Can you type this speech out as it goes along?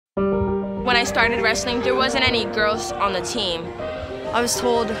When I started wrestling, there wasn't any girls on the team. I was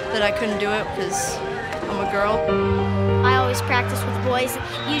told that I couldn't do it because I'm a girl. I always practice with boys.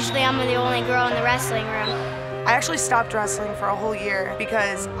 Usually I'm the only girl in the wrestling room. I actually stopped wrestling for a whole year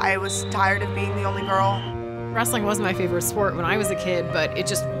because I was tired of being the only girl. Wrestling was my favorite sport when I was a kid, but it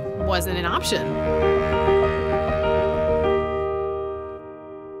just wasn't an option.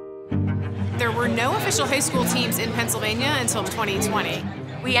 There were no official high school teams in Pennsylvania until 2020.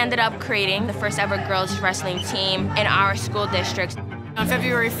 We ended up creating the first ever girls wrestling team in our school district. On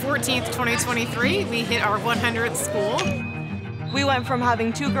February 14th, 2023, we hit our 100th school. We went from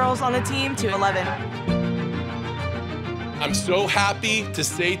having 2 girls on the team to 11. I'm so happy to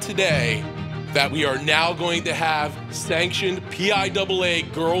say today that we are now going to have sanctioned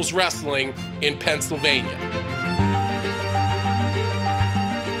PIAA girls wrestling in Pennsylvania.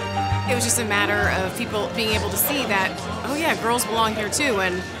 It was just a matter of people being able to see that, oh yeah, girls belong here too,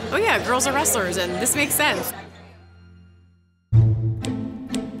 and oh yeah, girls are wrestlers, and this makes sense.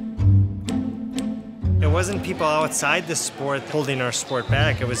 It wasn't people outside the sport holding our sport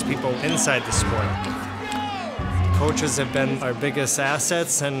back, it was people inside the sport. Coaches have been our biggest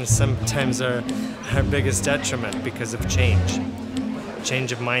assets and sometimes our biggest detriment because of change.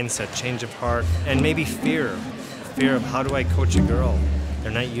 Change of mindset, change of heart, and maybe fear. Fear of how do I coach a girl?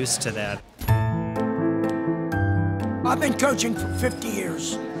 They're not used to that. I've been coaching for 50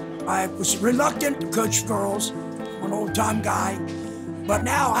 years. I was reluctant to coach girls. I'm an old-time guy, but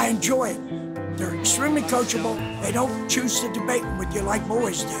now I enjoy it. They're extremely coachable. They don't choose to debate with you like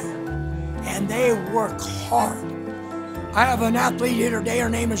boys do. And they work hard. I have an athlete here today. Her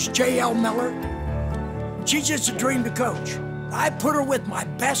name is J.L. Miller. She's just a dream to coach. I put her with my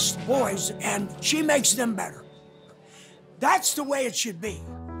best boys, and she makes them better. That's the way it should be.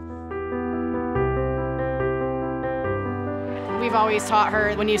 We've always taught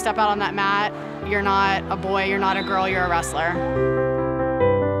her when you step out on that mat, you're not a boy, you're not a girl, you're a wrestler.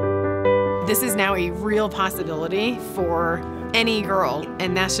 This is now a real possibility for any girl,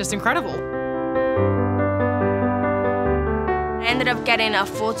 and that's just incredible. I ended up getting a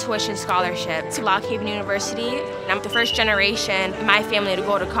full tuition scholarship to Lock Haven University. I'm the first generation in my family to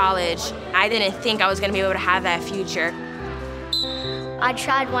go to college. I didn't think I was going to be able to have that future. I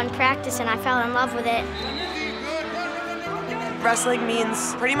tried one practice and I fell in love with it. Wrestling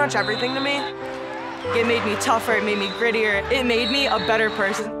means pretty much everything to me. It made me tougher, it made me grittier, it made me a better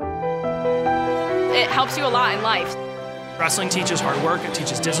person. It helps you a lot in life. Wrestling teaches hard work, it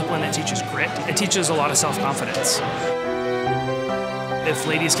teaches discipline, it teaches grit, it teaches a lot of self-confidence. If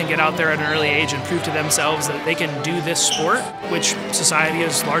ladies can get out there at an early age and prove to themselves that they can do this sport, which society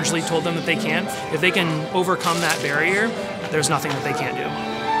has largely told them that they can, if they can overcome that barrier, there's nothing that they can't do.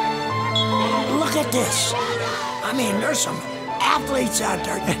 Look at this. I mean, there's some athletes out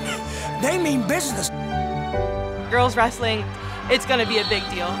there. They mean business. Girls wrestling, it's gonna be a big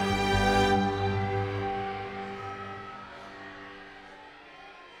deal.